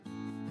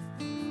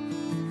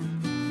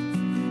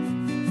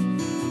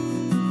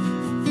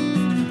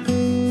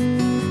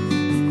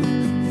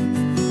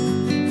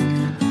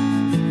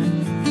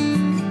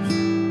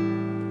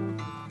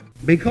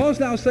Because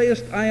thou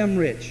sayest, I am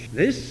rich.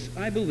 This,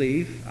 I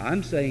believe,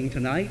 I'm saying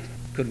tonight,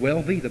 could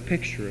well be the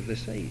picture of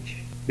this age.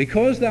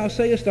 Because thou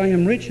sayest, I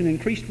am rich and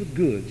increased with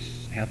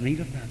goods, have need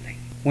of nothing.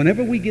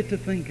 Whenever we get to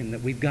thinking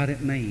that we've got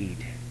it made,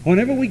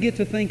 whenever we get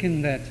to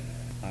thinking that,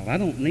 oh, I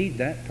don't need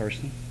that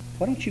person,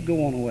 why don't you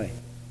go on away?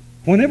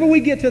 Whenever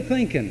we get to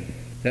thinking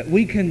that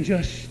we can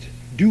just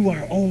do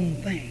our own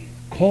thing,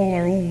 call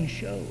our own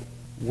show,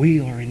 we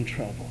are in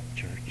trouble,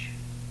 church.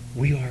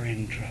 We are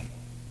in trouble.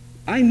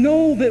 I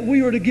know that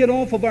we are to get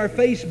off of our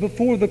face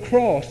before the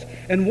cross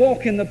and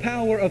walk in the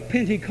power of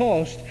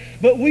Pentecost,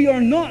 but we are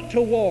not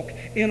to walk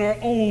in our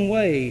own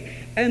way.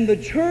 And the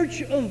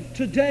church of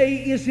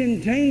today is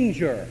in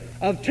danger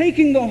of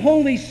taking the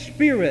Holy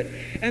Spirit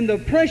and the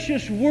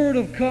precious Word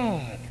of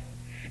God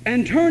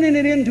and turning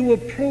it into a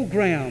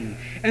program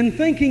and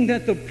thinking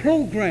that the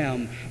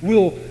program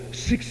will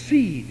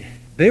succeed.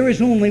 There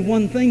is only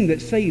one thing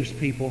that saves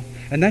people,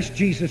 and that's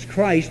Jesus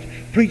Christ,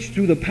 preached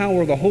through the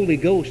power of the Holy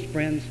Ghost,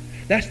 friends.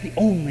 That's the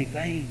only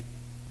thing.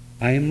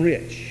 I am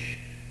rich.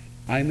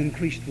 I am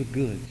increased with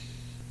goods.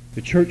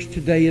 The church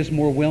today is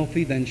more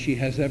wealthy than she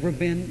has ever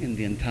been in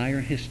the entire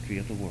history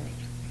of the world.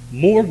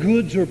 More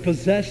goods are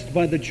possessed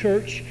by the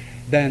church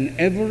than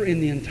ever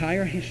in the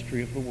entire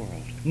history of the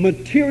world.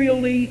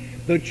 Materially,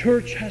 the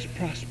church has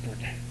prospered.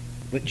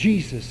 But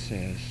Jesus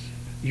says,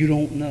 you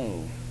don't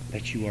know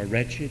that you are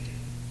wretched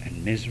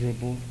and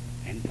miserable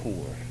and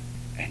poor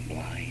and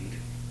blind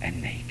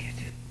and naked.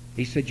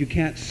 He said, you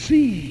can't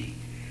see.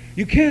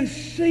 You can't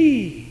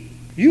see.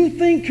 You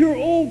think you're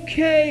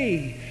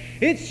okay.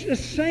 It's the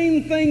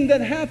same thing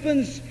that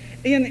happens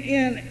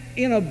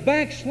in a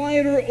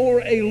backslider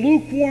or a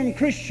lukewarm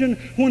Christian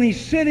when he's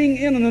sitting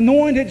in an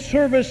anointed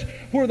service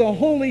where the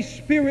Holy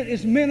Spirit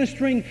is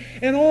ministering,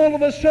 and all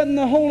of a sudden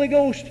the Holy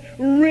Ghost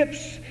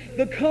rips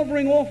the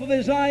covering off of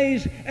his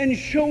eyes and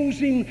shows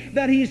him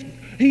that he's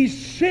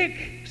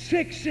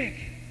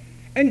sick.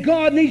 And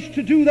God needs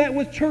to do that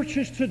with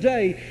churches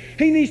today.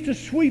 He needs to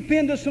sweep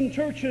into some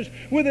churches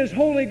with His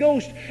Holy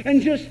Ghost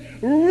and just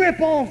rip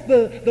off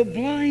the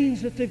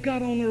blinds that they've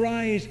got on their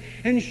eyes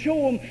and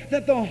show them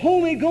that the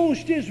Holy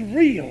Ghost is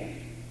real.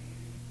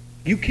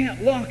 You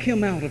can't lock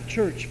Him out of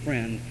church,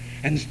 friend,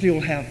 and still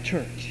have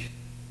church.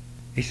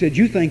 He said,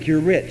 you think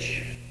you're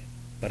rich,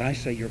 but I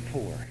say you're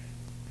poor.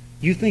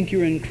 You think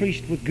you're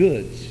increased with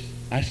goods.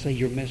 I say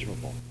you're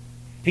miserable.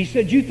 He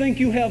said, you think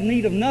you have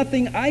need of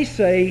nothing. I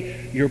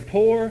say you're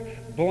poor,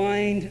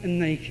 blind, and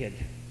naked.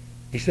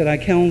 He said, I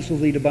counsel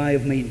thee to buy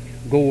of me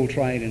gold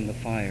tried in the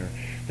fire,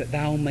 that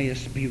thou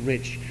mayest be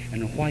rich,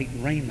 and white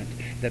raiment,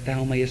 that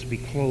thou mayest be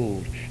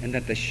clothed, and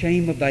that the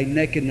shame of thy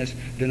nakedness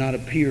do not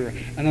appear,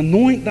 and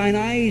anoint thine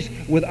eyes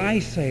with eye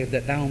salve,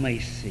 that thou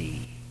mayst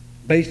see.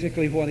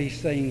 Basically what he's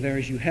saying there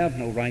is you have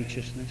no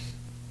righteousness.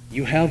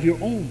 You have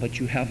your own, but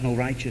you have no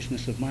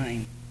righteousness of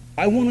mine.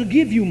 I want to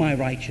give you my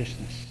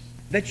righteousness,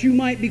 that you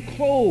might be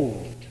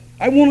clothed.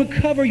 I want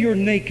to cover your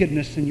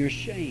nakedness and your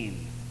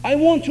shame. I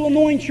want to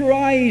anoint your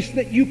eyes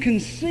that you can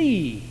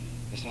see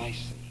as I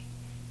see.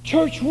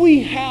 Church,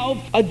 we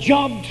have a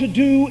job to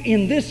do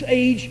in this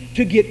age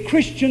to get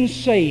Christians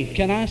saved.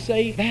 Can I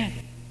say that?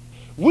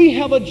 We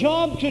have a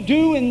job to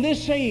do in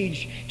this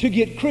age to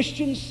get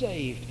Christians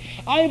saved.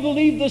 I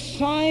believe the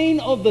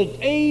sign of the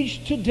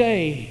age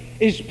today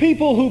is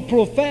people who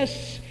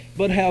profess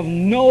but have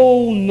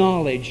no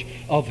knowledge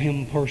of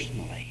Him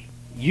personally.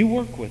 You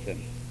work with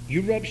them.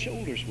 You rub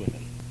shoulders with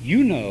them.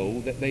 You know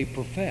that they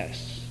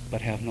profess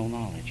but have no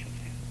knowledge of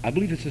Him. I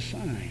believe it's a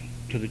sign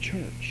to the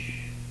church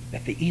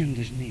that the end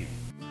is near.